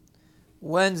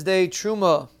Wednesday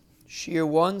Truma, Shiur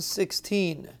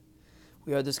 116.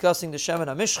 We are discussing the Shemen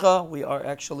HaMishcha. We are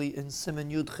actually in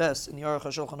Siman Yud Ches in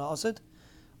HilchosGeulah4Life,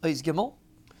 Eis Gimel.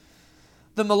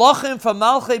 The Malachim from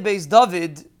Malchei Beis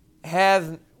David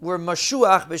were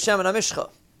Mashuach b'Shemen HaMishcha,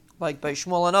 like by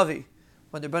Shmuel HaNavi,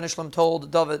 when the Rebbeinu Shalom told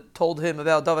him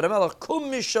about David HaMelech, Kum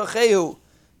mishachehu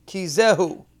ki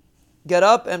zehu, get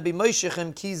up and be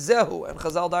Moshechim ki zehu, and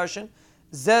Chazal Darshan,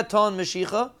 Zeh ton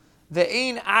Mashicha,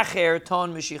 ve'ein acher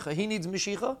ton Mashicha. He needs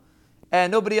Mashicha, and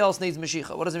nobody else needs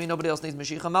Mashicha. What does it mean nobody else needs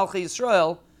Mashicha? Malchei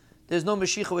Yisrael, there's no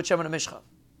Mashicha with Shemen HaMishcha.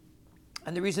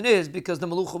 And the reason is because the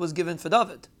Melucha was given for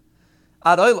David.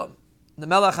 Ad Olam. The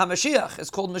Melech HaMashiach is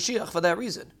called Mashiach for that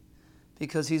reason,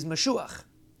 because he's Mashuach.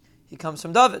 He comes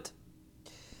from David.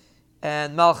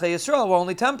 And Malchei Yisrael were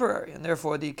only temporary, and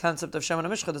therefore the concept of Shemen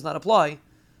HaMishcha does not apply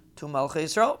to Malchei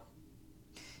Yisrael.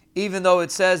 Even though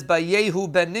it says by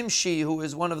Yehu ben Nimshi, who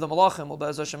is one of the Malachim, we'll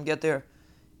Be'ez Hashem get there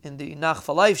in the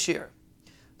HilchosGeulah4Life Shiur.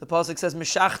 The pasuk says,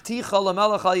 Mishachticha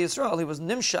lemelech al Yisrael. He was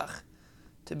Nimshach,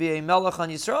 to be a Melech on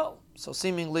Yisrael. So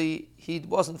seemingly he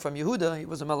wasn't from Yehuda, he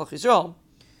was a Melech Yisrael.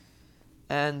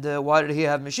 And why did he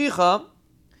have Mashiach?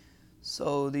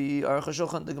 So the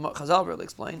HilchosGeulah4Life, the Chazal really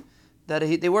explain that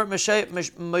they weren't Moshechim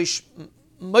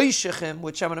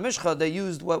with Shemen HaMishcha. They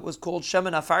used what was called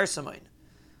Shemen HaFarsamein,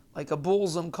 like a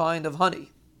balsam kind of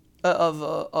honey, of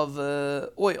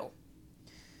oil.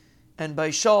 And by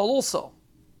Shaul also,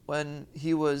 when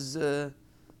he was when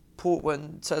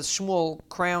it says Shmuel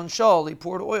crowned Shaul, he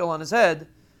poured oil on his head.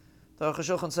 The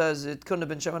HilchosGeulah4Life says it couldn't have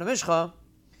been Shemen HaMishcha.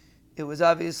 It was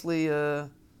obviously Shemen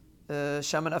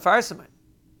HaFarsamein.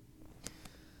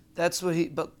 That's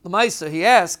what but the Maisa, he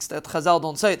asks that Chazal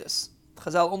don't say this.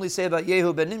 Chazal only say about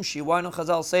Yehu ben Nimshi. Why don't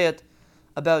Chazal say it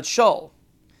about Shaul?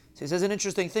 So he says an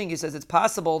interesting thing. He says it's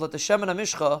possible that the Shemen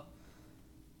HaMishcha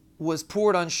was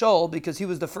poured on Shaul because he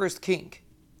was the first king.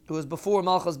 It was before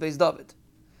Malchus Beis David.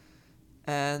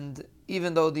 And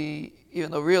even though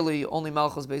really only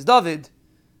Malchus Beis David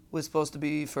was supposed to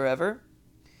be forever,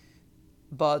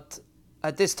 but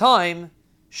at this time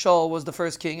Shaul was the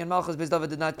first king and Malchus Beis David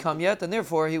did not come yet, and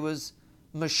therefore he was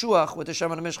Mashuach with the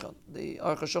Shemen HaMishcha. The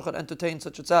HilchosGeulah4Life entertained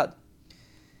such a tzad.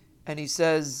 And he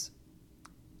says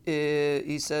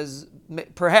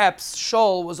perhaps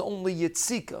Shaul was only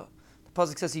Yitzika. The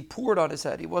pasuk says he poured on his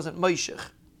head. He wasn't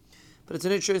Moshech. But it's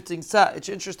an interesting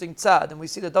tzad. And we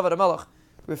see that David HaMelech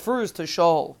refers to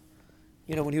Shaul.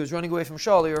 When he was running away from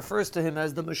Shaul, he refers to him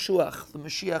as the Mashuach, the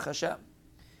Mashiach Hashem.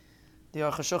 The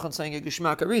HilchosGeulah4Life saying a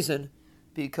Geshmak, a reason,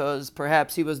 because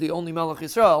perhaps he was the only Melech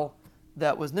Yisrael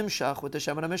that was Nimshach with the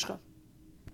Shemen HaMishcha.